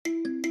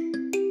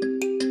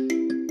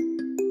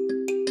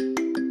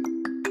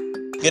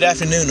Good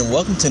afternoon, and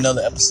welcome to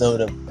another episode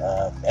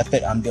of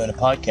Epic. I'm doing a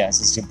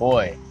podcast. It's your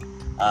boy,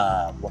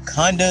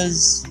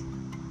 Wakanda's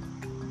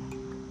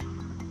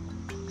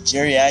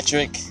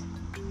geriatric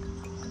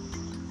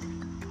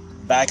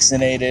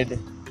vaccinated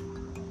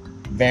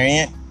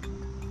variant,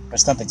 or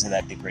something to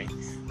that degree.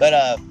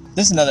 But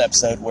this is another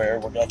episode where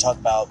we're going to talk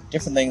about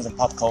different things in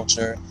pop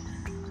culture.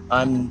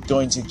 I'm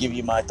going to give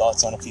you my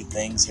thoughts on a few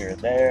things here and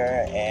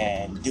there,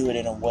 and do it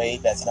in a way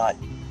that's not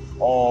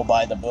all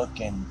by the book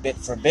and bit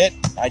for bit.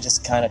 I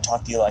just kind of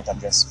talk to you like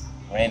I'm just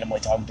randomly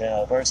talking to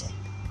another person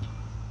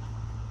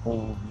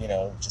who,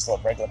 just a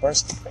regular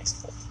person,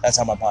 basically. That's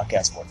how my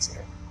podcast works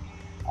here.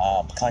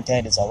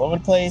 Content is all over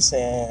the place,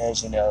 and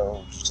as you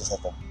know, you just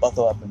have to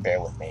buckle up and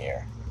bear with me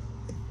here.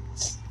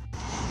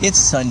 It's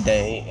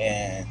Sunday,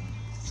 and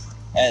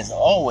as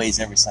always,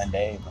 every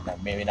Sunday,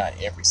 maybe not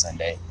every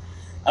Sunday,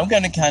 I'm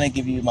going to kind of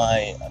give you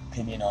my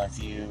opinion on a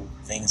few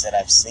things that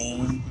I've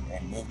seen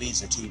in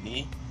movies or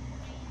TV.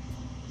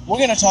 We're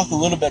going to talk a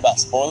little bit about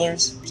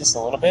spoilers, just a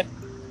little bit.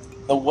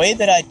 The way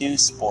that I do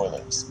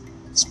spoilers,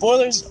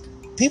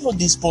 people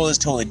do spoilers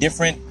totally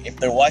different. If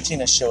they're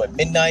watching a show at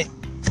midnight,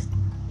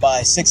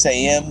 by 6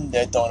 a.m.,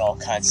 they're throwing all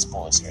kinds of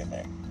spoilers here and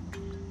there.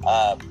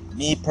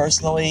 Me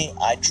personally,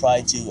 I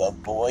try to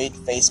avoid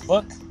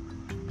Facebook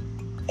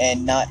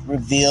and not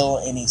reveal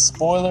any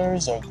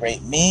spoilers or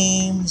great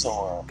memes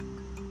or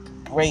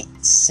great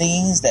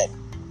scenes that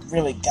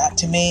really got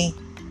to me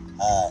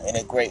in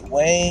a great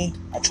way.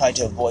 I try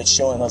to avoid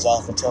showing those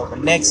off until the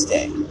next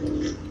day.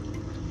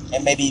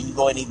 And maybe even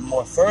going even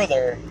more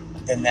further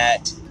than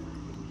that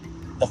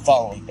the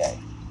following day.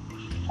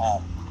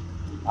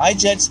 I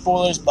judge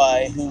spoilers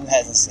by who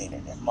hasn't seen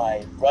it. If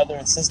my brother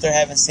and sister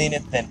haven't seen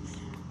it, then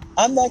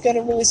I'm not going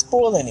to really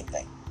spoil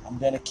anything. I'm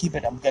going to keep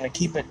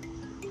it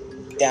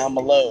down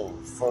below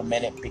for a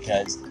minute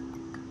because,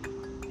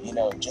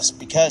 just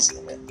because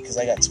of it. Because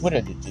I got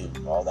Twitter to do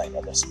all that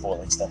other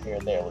spoiling stuff here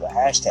and there with the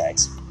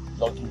hashtags,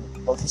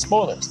 Loki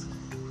spoilers.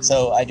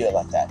 So I do it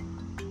like that.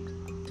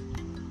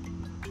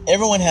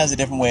 Everyone has a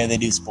different way they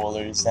do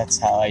spoilers. That's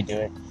how I do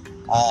it.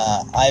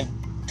 I've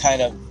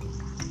kind of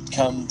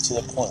come to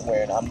the point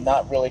where I'm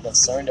not really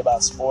concerned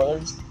about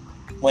spoilers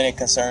when it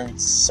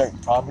concerns certain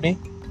property.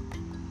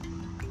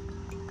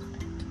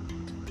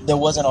 There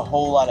wasn't a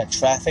whole lot of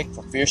traffic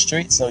for Fear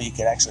Street, so you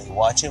could actually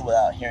watch it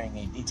without hearing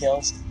any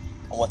details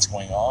on what's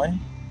going on,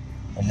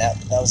 and that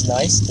was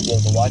nice to be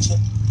able to watch it.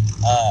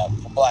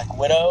 For Black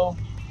Widow,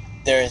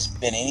 there has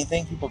been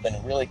anything. People have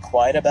been really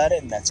quiet about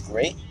it, and that's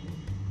great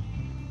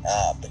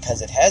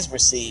because it has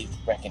received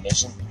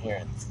recognition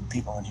from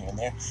people in here and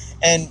there.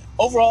 And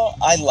overall,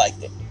 I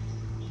liked it.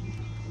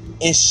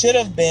 It should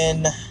have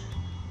been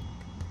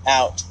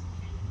out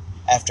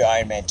after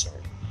Iron Man 2,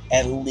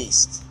 at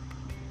least.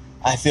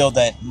 I feel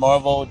that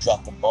Marvel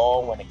dropped the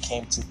ball when it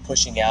came to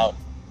pushing out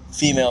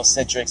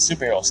female-centric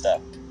superhero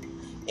stuff.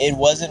 It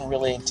wasn't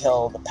really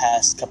until the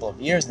past couple of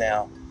years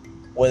now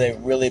where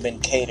they've really been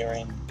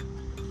catering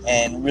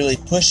and really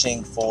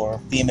pushing for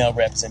female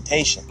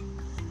representation.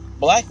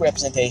 Black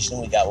representation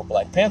we got with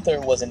Black Panther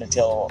wasn't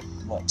until,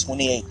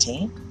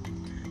 2018?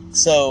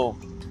 So,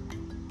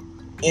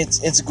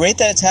 it's great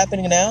that it's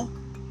happening now,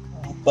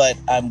 but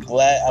I'm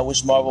glad. I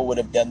wish Marvel would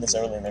have done this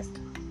early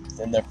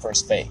in their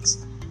first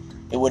phase.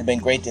 It would have been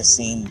great to have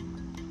seen,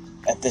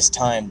 at this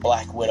time,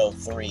 Black Widow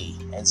 3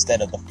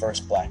 instead of the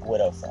first Black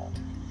Widow film.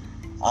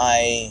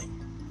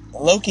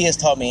 Loki has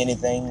taught me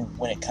anything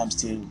when it comes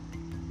to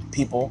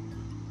people,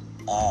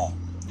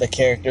 the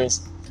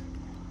characters.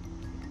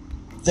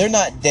 They're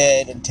not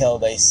dead until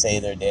they say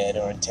they're dead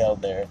or until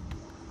their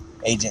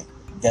agent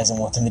doesn't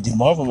want them to do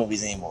Marvel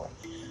movies anymore.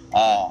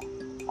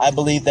 I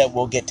believe that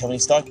we'll get Tony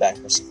Stark back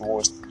for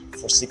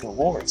Secret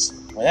Wars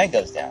when that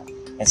goes down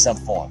in some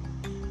form.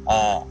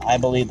 I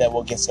believe that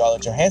we'll get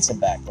Scarlett Johansson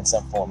back in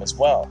some form as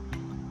well.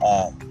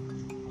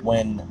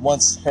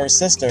 Once her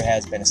sister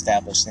has been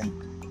established in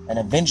an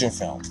Avenger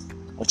film,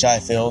 which I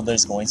feel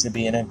there's going to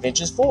be an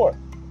Avengers 4.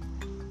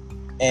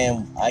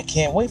 And I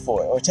can't wait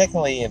for it. Or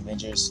technically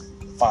Avengers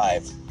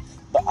 5.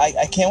 But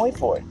I can't wait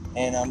for it.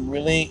 And I'm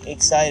really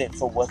excited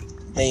for what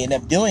they end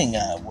up doing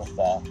with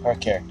her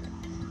character.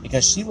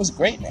 Because she was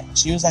great in it.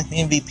 She was like the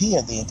MVP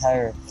of the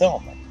entire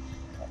film.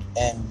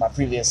 And my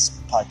previous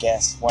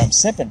podcast, where I'm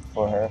simping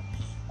for her,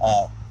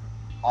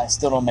 I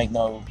still don't make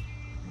no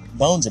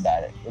bones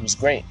about it. It was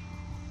great.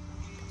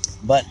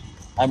 But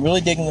I'm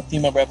really digging the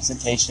female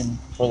representation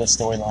for the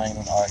storyline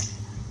and art.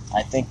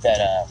 I think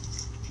that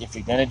if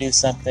you're going to do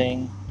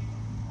something,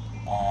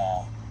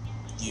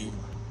 you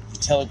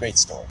tell a great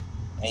story.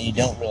 And you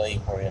don't really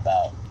worry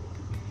about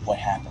what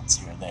happens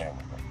here and there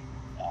with it.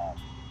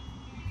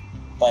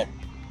 But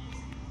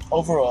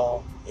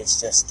overall,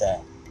 it's just,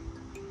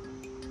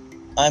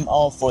 I'm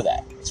all for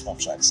that, is what I'm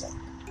trying to say.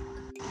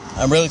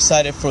 I'm really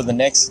excited for the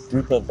next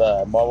group of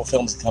Marvel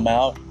films to come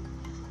out.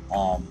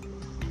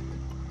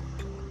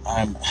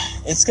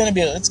 It's gonna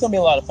be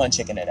a lot of fun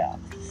checking it out.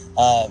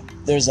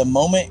 There's a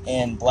moment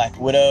in Black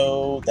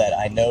Widow that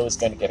I know is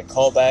going to get a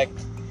callback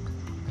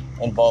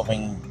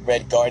involving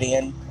Red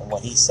Guardian and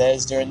what he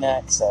says during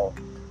that. So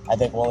I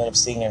think we'll end up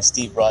seeing a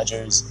Steve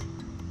Rogers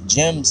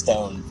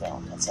Gemstone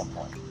film at some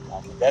point. I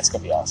think that's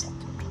going to be awesome.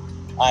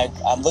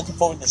 I'm looking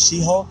forward to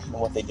She-Hulk and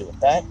what they do with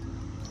that.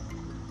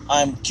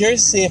 I'm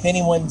curious to see if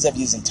anyone's up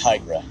using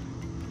Tigra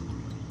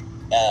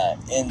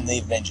in the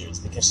Avengers,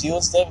 because she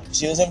was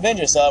an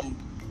Avenger, so I'm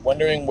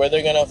wondering where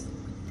they're going to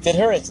fit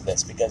her into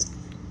this, because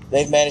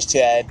they've managed to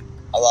add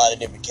a lot of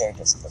different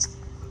characters to this.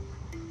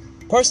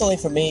 Personally,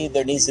 for me,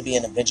 there needs to be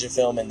an Avenger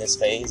film in this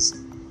phase.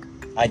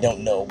 I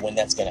don't know when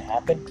that's going to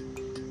happen.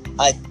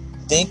 I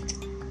think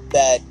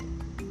that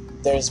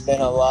there's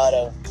been a lot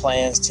of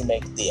plans to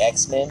make the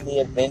X-Men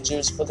the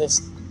Avengers for this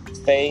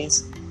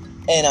phase,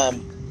 and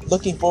I'm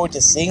looking forward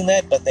to seeing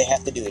that, but they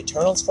have to do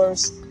Eternals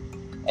first,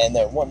 and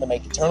they're wanting to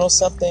make Eternals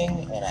something,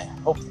 and I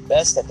hope the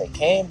best that they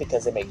can,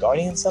 because they made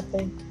Guardians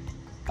something.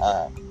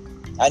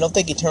 I don't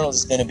think Eternals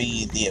is going to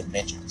be the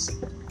Avengers.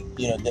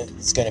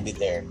 It's going to be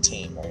their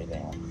team or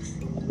anything.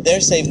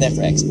 They're saving that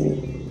for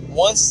X-Men.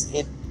 Once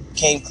it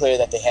became clear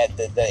that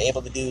they're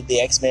able to do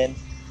the X-Men,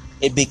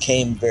 it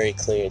became very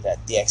clear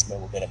that the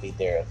X-Men were going to be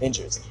their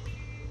Avengers.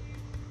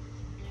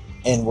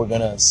 And we're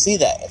going to see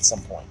that at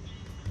some point.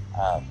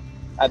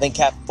 I think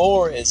Cap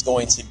 4 is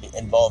going to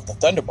involve the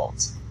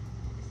Thunderbolts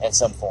in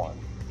some form.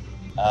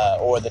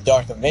 Or the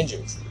Dark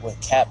Avengers, with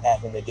Cap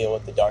having to deal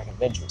with the Dark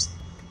Avengers,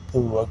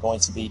 who are going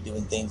to be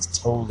doing things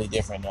totally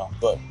different off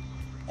book.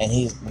 And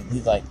he's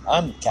like,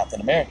 I'm Captain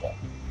America.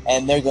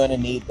 And they're going to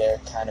need their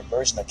kind of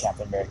version of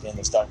Captain America in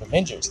the Dark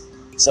Avengers.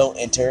 So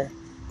enter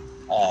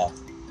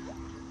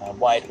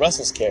Wyatt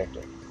Russell's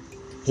character,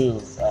 who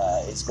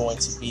is going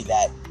to be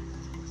that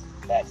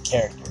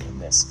character in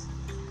this.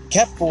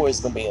 Cap 4 is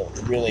going to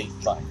be really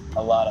fun,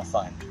 a lot of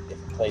fun, if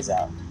it plays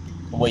out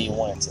the way you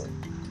want it to.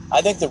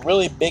 I think the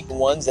really big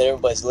ones that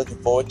everybody's looking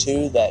forward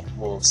to that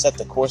will set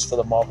the course for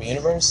the Marvel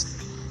Universe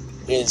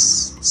is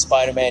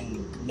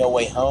Spider-Man No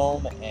Way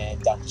Home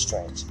and Doctor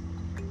Strange.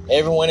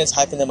 Everyone is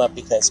hyping them up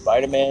because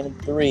Spider-Man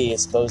 3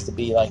 is supposed to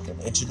be like an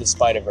Into the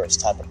Spider-Verse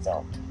type of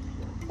film,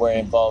 where it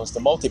involves the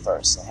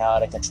multiverse and how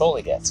out of control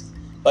it gets.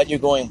 But you're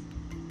going,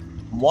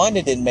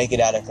 Wanda didn't make it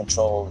out of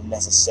control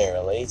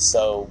necessarily,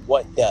 so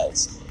what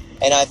does?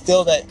 And I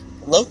feel that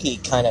Loki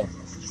kind of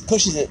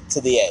pushes it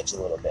to the edge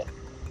a little bit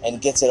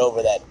and gets it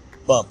over that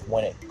bump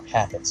when it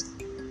happens.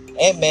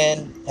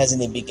 Ant-Man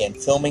hasn't even begun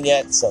filming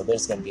yet, so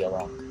there's going to be a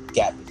long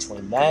gap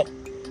between that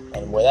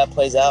and where that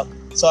plays out.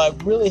 So I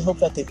really hope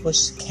that they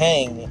push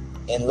Kang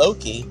and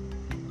Loki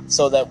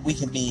so that we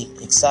can be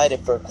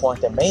excited for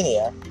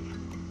Quantumania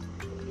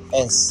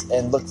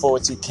and look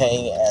forward to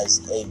Kang as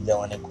a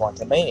villain in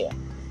Quantumania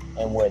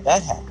and where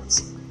that happens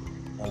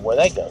and where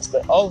that goes.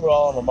 But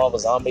overall, I'm a Marvel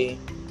zombie,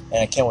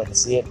 and I can't wait to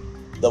see it.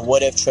 The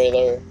What If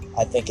trailer,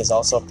 I think, is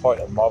also a part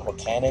of Marvel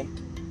canon,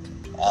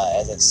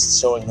 as it's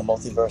showing the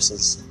multiverse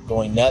is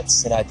going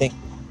nuts, and I think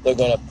they're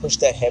going to push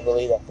that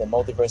heavily, that the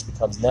multiverse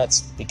becomes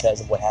nuts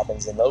because of what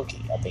happens in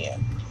Loki at the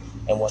end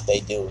and what they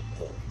do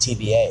with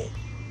TVA.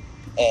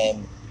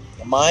 And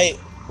my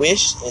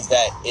wish is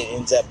that it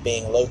ends up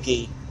being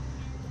Loki,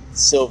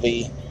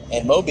 Sylvie,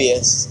 and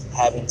Mobius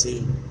having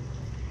to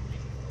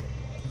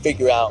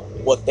figure out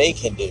what they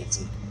can do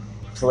to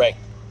correct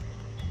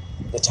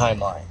the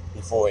timeline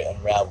before it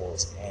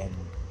unravels and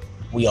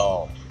we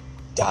all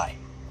die.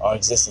 Our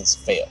existence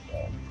failed.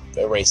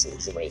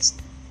 Erased.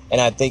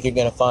 And I think you're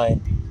going to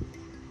find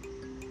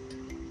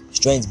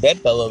Strange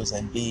Bedfellows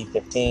and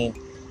B-15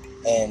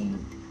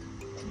 and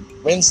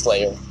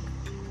Renslayer,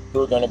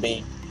 who are going to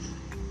be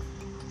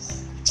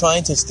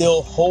trying to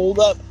still hold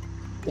up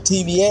the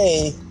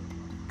TVA.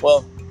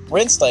 Well,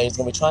 Renslayer is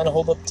going to be trying to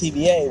hold up the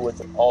TVA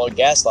with all her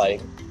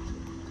gaslighting,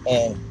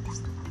 and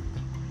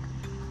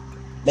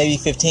maybe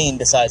 15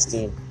 decides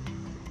to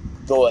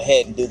go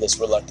ahead and do this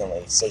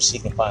reluctantly so she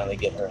can finally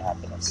get her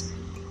happiness.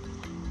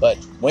 But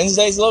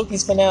Wednesday's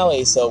Loki's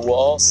finale, so we'll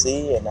all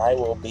see, and I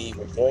will be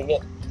reviewing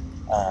it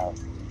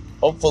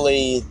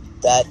hopefully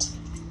that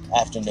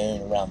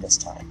afternoon around this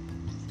time.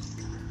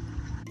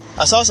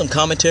 I saw some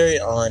commentary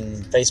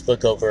on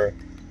Facebook over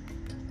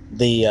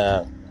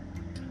the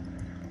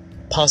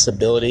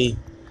possibility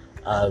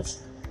of,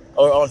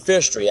 or on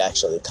Fear Street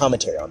actually, the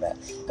commentary on that.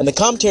 And the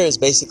commentary is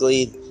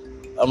basically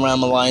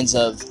around the lines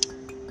of,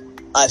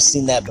 I've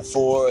seen that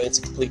before, it's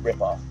a complete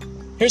ripoff.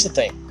 Here's the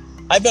thing,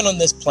 I've been on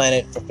this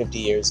planet for 50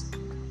 years,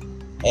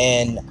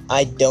 and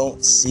I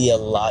don't see a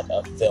lot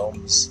of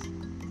films.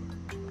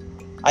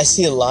 I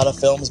see a lot of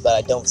films, but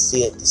I don't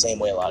see it the same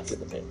way a lot of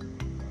people do.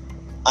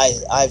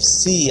 I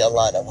see a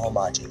lot of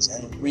homages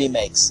and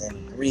remakes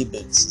and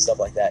reboots and stuff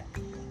like that.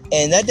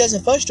 And that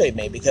doesn't frustrate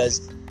me,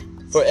 because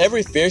for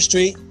every Fear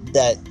Street,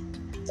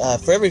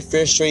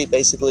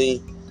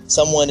 basically,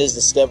 someone is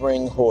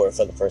discovering horror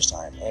for the first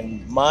time.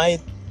 And my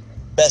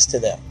best to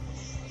them.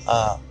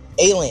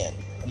 Alien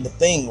and The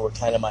Thing were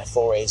kind of my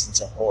forays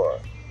into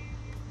horror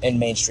in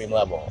mainstream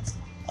level.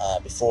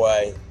 Before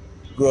I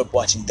grew up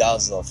watching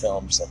Godzilla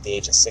films at the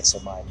age of 6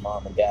 with my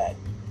mom and dad,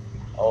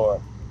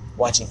 or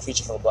watching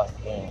Creature from the Black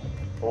Lagoon,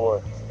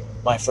 or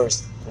my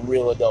first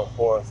real adult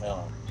horror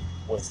film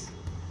with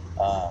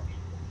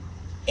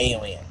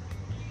Alien.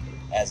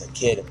 as a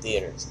kid in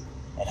theaters,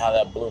 and how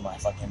that blew my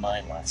fucking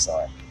mind when I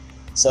saw it.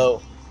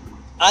 So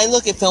I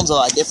look at films a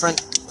lot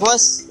different.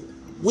 Plus,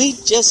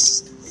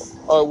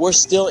 we're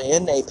still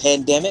in a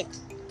pandemic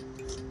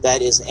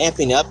that is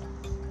amping up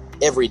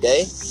every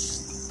day,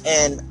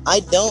 and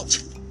I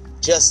don't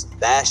just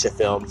bash a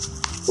film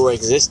for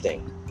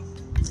existing.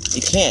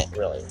 You can't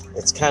really.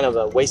 It's kind of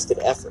a wasted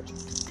effort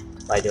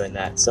by doing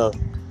that. So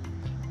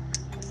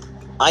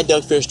I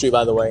dug Fear Street,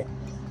 by the way,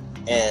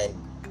 and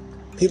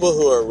people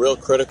who are real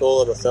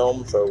critical of a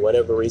film for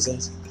whatever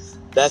reasons,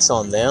 that's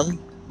on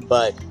them,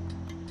 but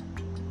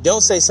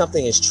don't say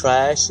something is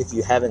trash if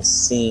you haven't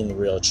seen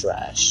real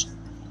trash,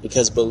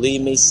 because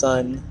believe me,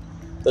 son,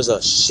 there's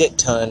a shit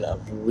ton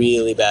of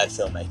really bad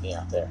filmmaking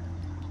out there.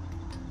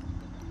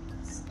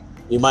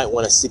 You might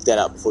want to seek that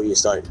out before you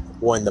start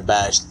wanting to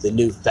bash the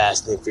new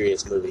Fast and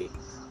Furious movie,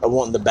 or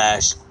wanting to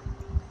bash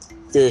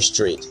Fear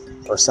Street,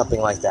 or something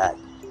like that.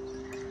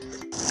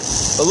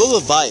 A little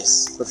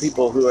advice for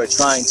people who are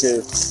trying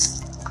to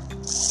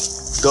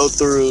go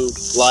through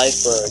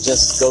life or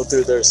just go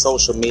through their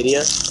social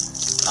media.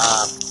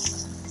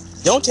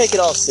 Don't take it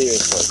all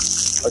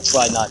seriously, or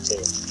try not to.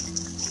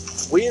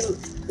 We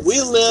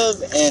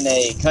live in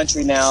a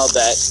country now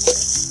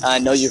that, I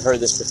know you've heard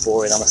this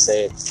before, and I'm going to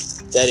say it,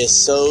 that is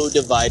so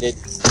divided.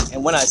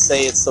 And when I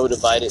say it's so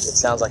divided, it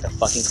sounds like a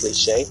fucking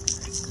cliche,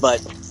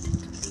 but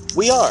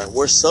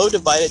we're so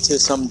divided to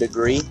some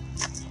degree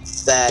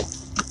that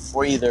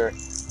we're either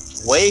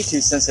way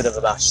too sensitive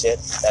about shit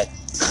that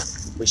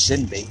we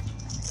shouldn't be,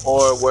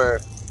 or we're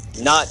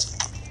not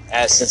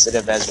as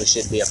sensitive as we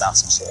should be about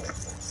some shit.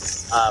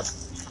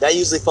 That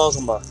usually falls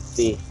on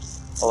the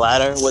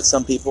latter with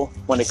some people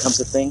when it comes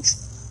to things.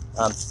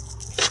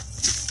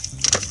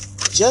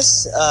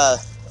 Just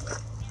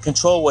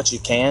control what you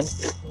can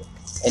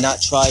and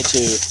not try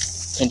to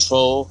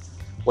control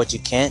what you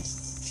can't.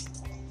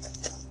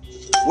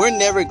 We're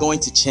never going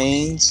to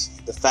change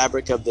the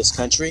fabric of this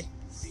country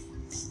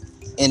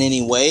in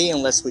any way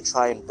unless we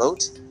try and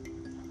vote.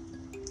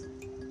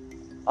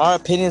 Our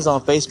opinions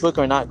on Facebook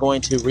are not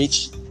going to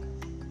reach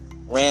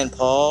Rand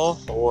Paul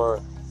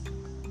or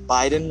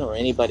Biden or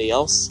anybody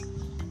else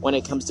when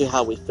it comes to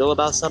how we feel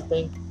about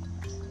something.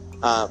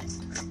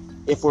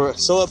 If we're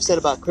so upset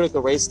about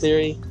critical race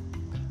theory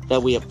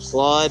that we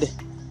applaud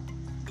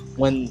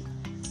when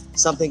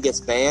something gets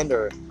banned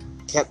or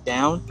kept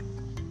down,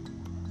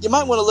 you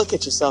might want to look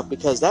at yourself,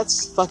 because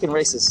that's fucking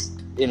racist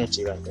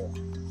energy right there.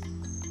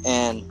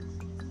 And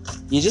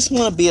you just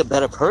want to be a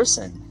better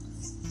person.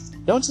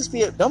 Don't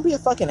be a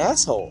fucking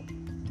asshole.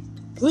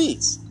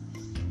 Please.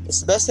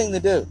 It's the best thing to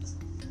do.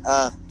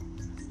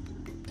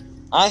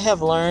 I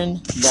have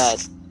learned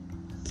that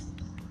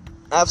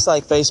apps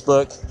like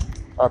Facebook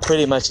are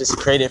pretty much just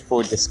created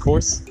for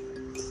discourse.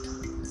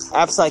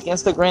 Apps like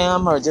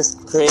Instagram are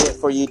just created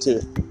for you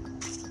to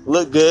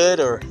look good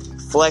or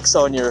flex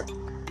on your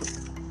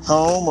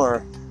home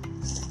or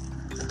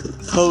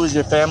pose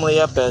your family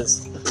up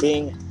as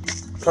being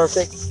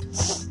perfect.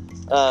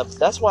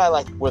 That's why I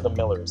like We're the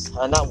Millers.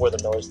 Not We're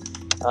the Millers.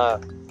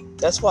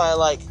 That's why I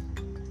like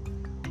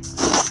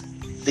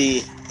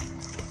the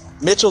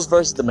Mitchells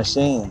versus the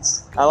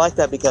Machines. I like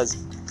that because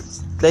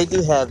they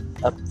do have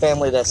a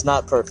family that's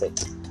not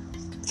perfect,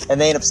 and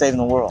they end up saving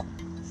the world.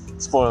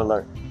 Spoiler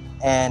alert.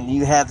 And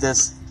you have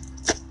this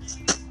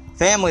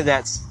family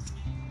that's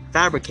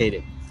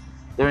fabricated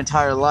their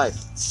entire life.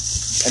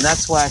 And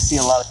that's why I see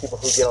a lot of people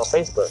who get on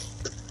Facebook.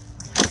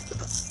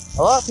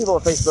 A lot of people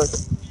on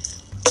Facebook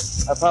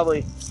are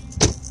probably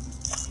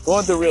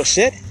going through real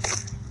shit,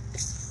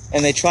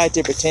 and they try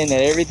to pretend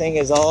that everything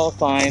is all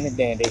fine and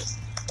dandy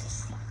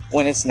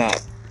when it's not.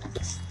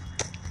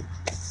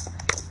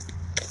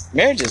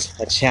 Marriage is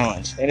a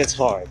challenge, and it's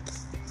hard.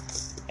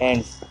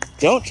 And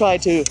don't try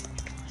to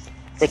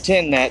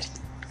pretend that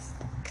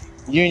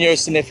you and your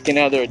significant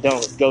other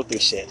don't go through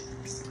shit.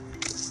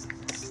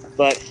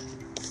 But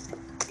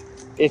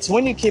it's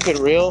when you keep it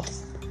real,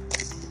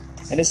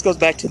 and this goes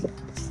back to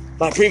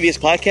my previous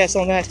podcast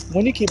on that,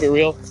 when you keep it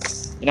real,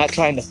 you're not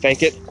trying to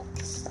fake it,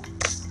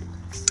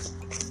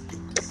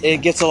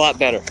 it gets a lot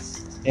better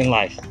in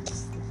life.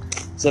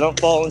 So don't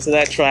fall into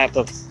that trap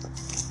of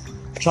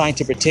trying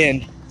to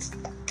pretend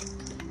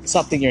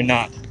something you're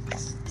not.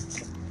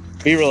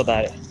 Be real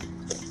about it.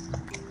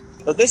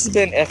 But this has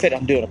been F It,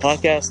 I'm doing a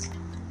podcast.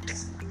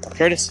 I'm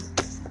Curtis,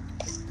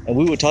 and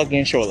we will talk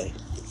again shortly.